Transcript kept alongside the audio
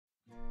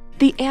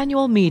The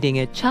annual meeting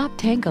at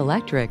Choptank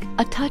Electric,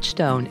 a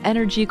Touchstone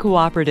Energy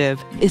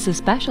Cooperative, is a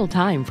special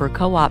time for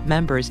co-op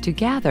members to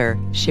gather,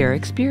 share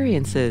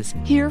experiences,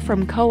 hear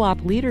from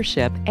co-op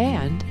leadership,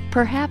 and,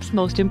 perhaps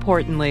most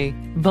importantly,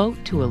 vote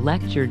to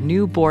elect your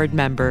new board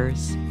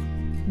members.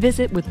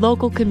 Visit with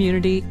local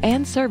community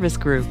and service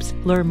groups,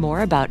 learn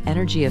more about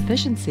energy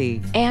efficiency,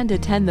 and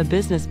attend the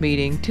business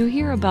meeting to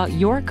hear about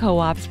your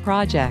co-op's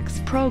projects,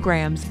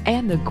 programs,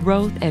 and the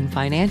growth and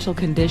financial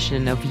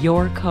condition of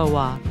your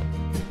co-op.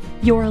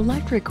 Your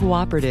electric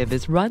cooperative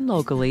is run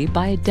locally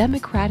by a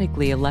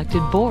democratically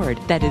elected board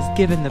that is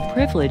given the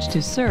privilege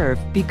to serve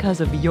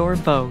because of your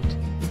vote.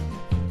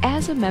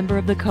 As a member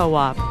of the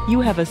co-op, you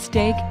have a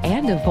stake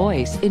and a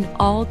voice in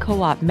all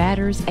co-op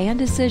matters and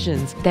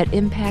decisions that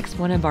impacts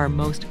one of our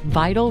most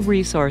vital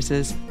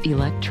resources,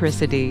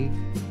 electricity.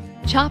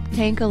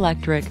 Choptank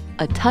Electric,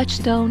 a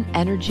Touchstone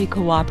Energy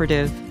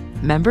Cooperative.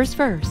 Members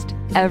first,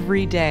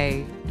 every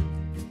day.